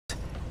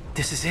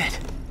This is it.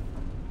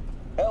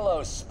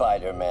 Hello,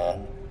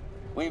 Spider-Man.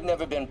 We've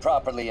never been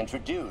properly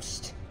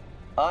introduced.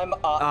 I'm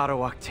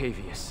Otto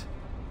Octavius.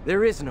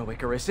 There is no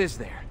Icarus, is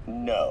there?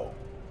 No.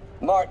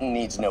 Martin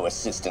needs no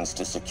assistance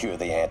to secure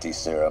the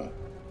anti-serum.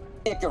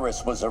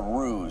 Icarus was a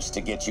ruse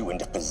to get you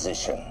into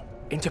position.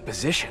 Into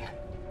position?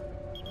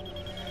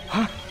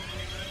 Huh?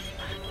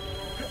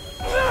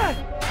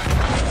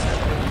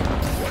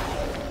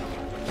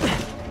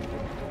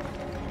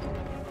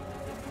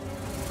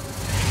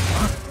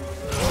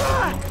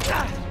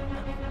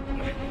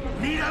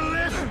 Need a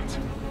lift?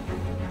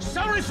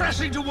 So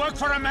refreshing to work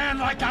for a man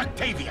like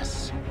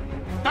Octavius.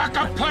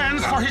 Backup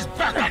plans for his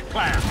backup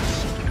plans.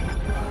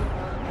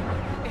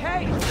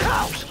 Hey!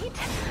 Pete?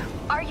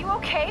 Are you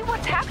okay?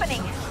 What's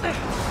happening?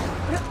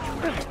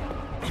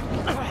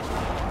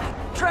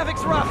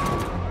 Traffic's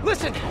rough.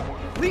 Listen,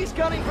 Lee's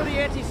gunning for the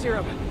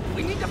anti-serum.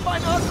 We need to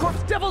find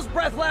Oscorp's Devil's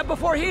Breath lab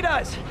before he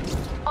does.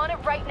 On it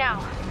right now.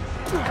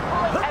 Pulling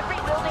every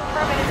building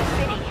permit in the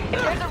city.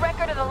 If there's a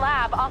record of the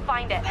lab, I'll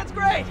find it. That's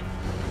great.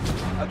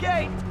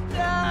 Okay,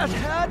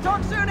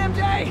 talk soon,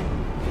 MJ.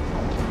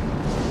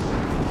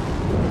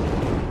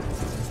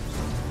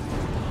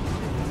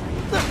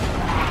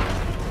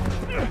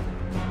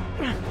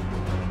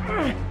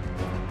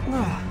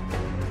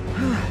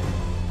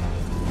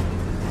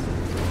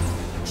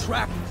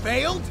 Trap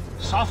failed?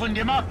 Softened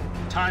him up.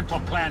 Time for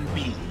plan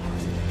B.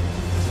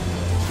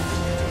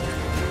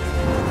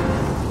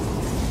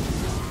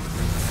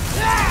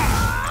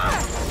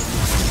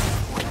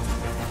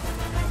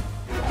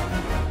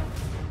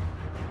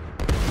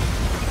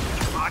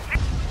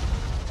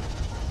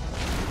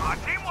 Our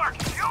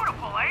teamwork's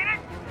beautiful, ain't it?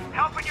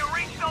 Helping you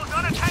reach those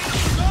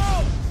unattainable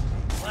goals!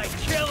 Like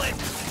killing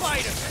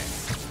Spider-Man!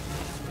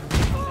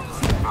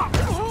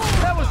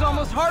 That was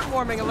almost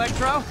heartwarming,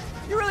 Electro.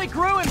 You really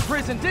grew in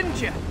prison, didn't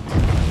you?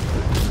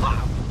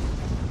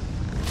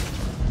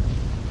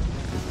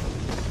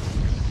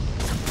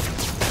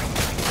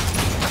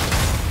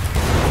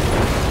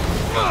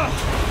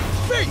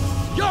 Pete,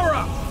 you're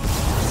up!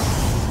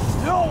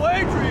 No,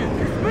 Adrian!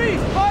 It's me,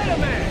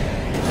 Spider-Man!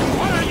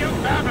 What are you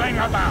babbling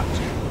about?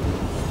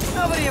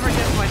 Nobody ever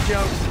gets my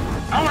jokes.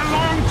 Our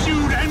long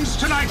feud ends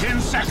tonight,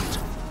 insect!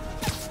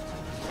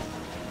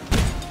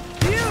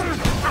 You!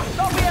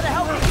 Thought we had a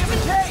healthy give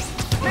and take!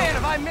 Man,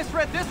 have I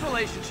misread this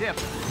relationship!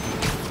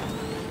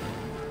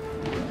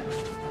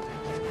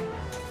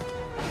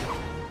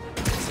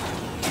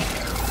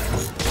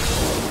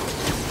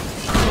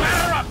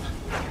 Ladder up!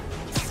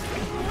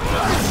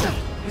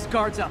 His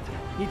guard's up.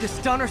 Need to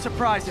stun or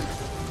surprise him.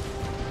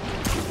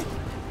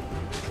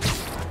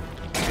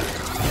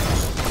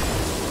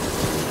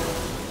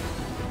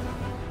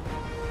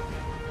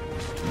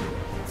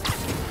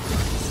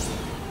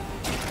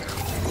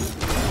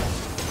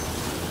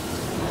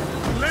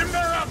 Limber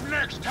up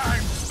next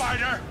time,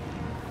 Spider!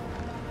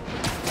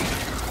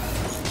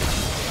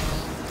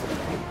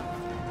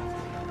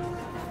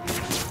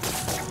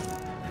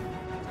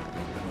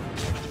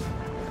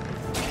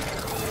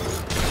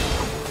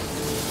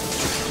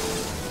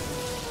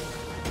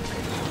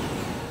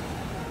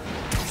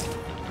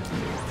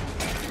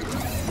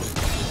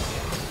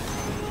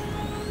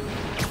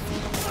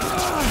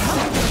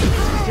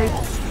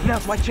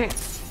 Now's my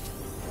chance.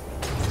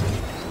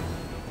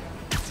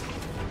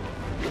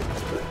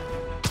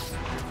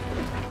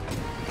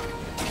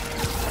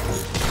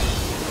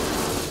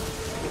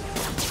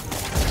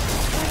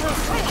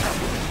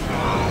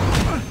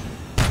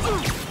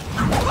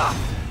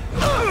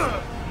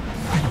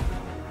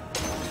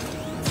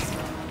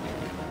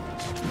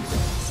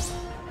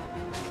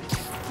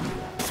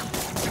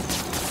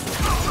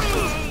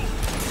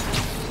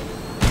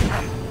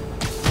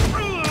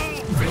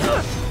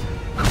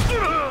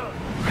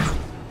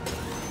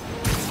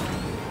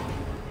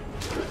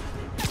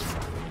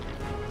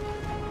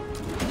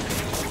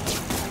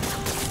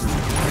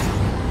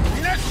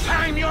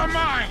 You're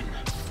mine!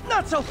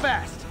 Not so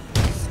fast!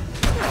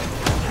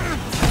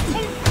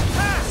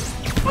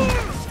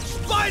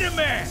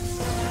 Spider-Man!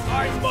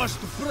 I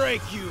must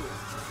break you!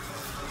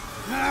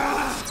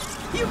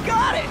 You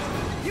got it!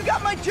 You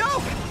got my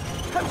joke!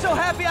 I'm so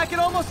happy I can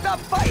almost stop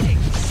fighting!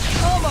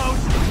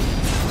 Almost!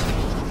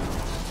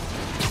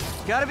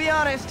 Gotta be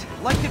honest,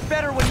 liked it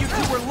better when you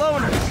two were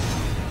loners.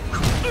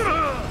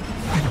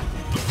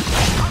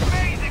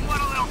 Amazing what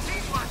a little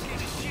teamwork can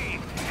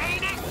achieve,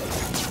 ain't it?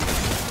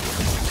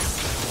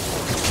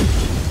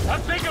 A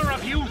figure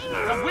of youth,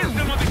 the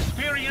wisdom of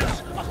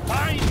experience, a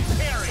fine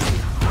pairing.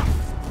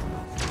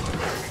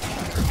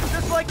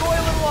 Just like oil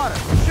and water,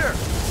 sure.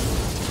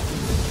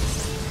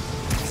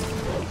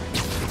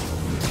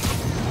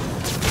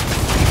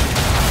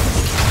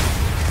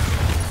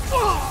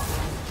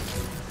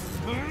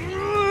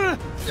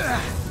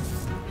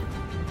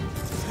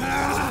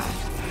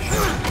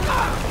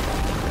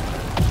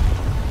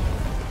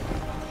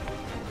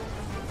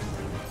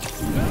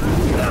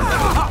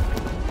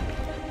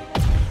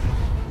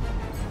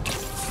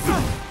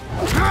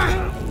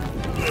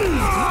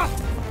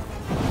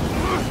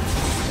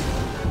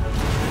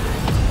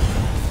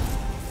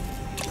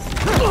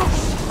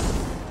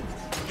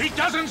 He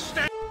doesn't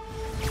stand...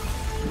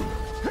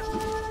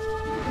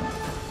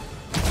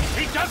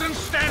 He doesn't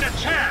stand a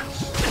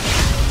chance!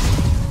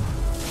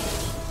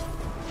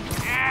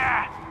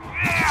 Yeah,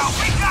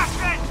 we got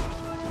this!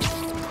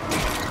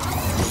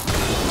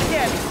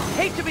 Again,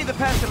 hate to be the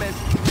pessimist,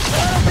 but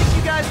I don't think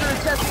you guys are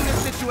assessing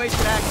this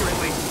situation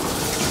accurately.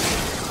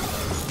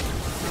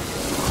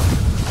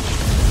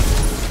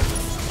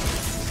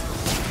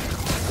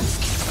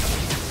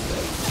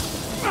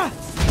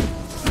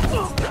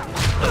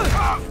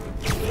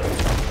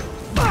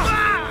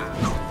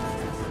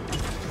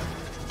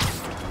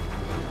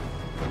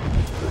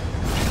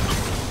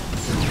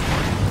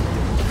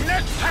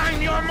 Next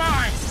time you're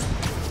mine!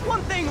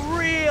 One thing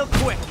real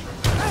quick.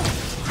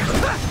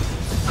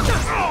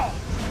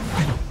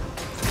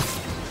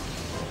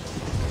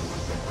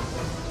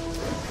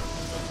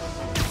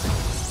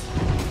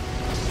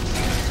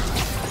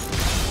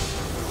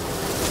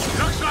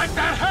 Looks like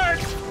that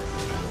hurt!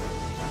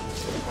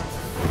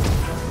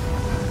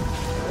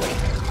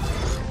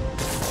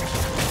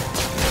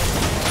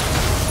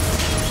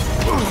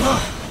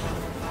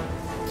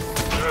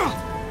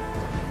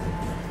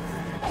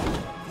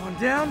 One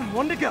down,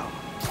 one to go.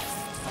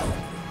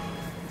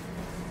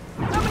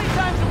 How many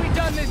times have we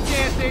done this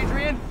dance,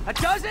 Adrian? A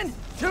dozen?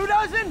 2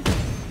 dozen?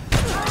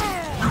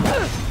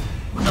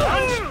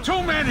 That's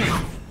too many!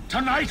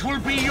 Tonight will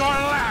be your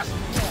last!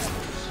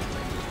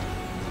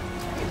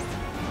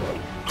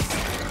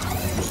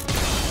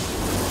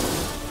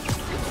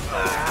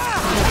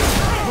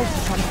 Close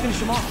to trying to finish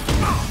him off.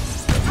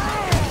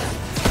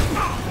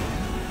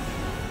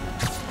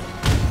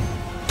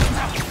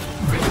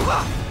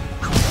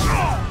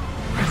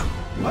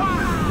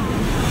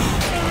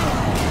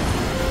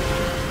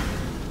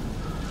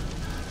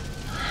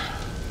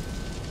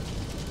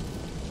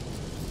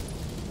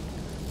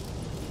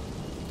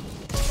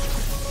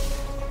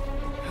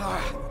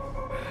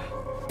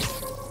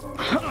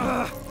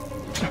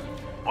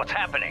 What's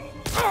happening?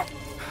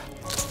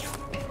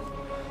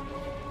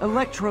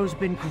 Electro's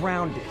been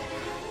grounded.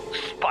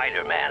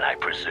 Spider-Man, I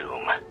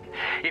presume.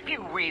 If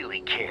you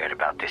really cared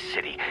about this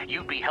city,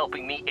 you'd be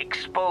helping me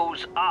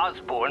expose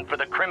Osborn for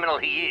the criminal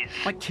he is.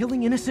 By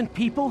killing innocent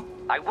people?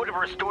 I would have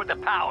restored the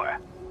power.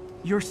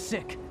 You're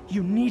sick.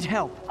 You need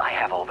help. I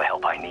have all the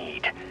help I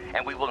need,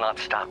 and we will not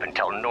stop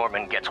until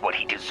Norman gets what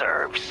he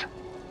deserves.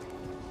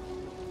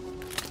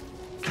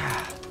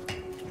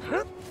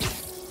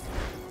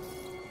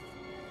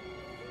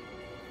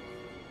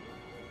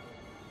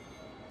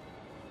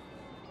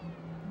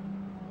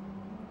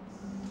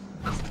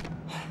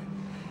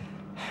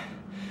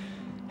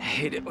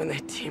 I hate it when they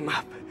team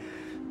up.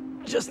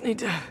 Just need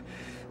to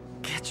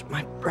catch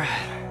my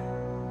breath.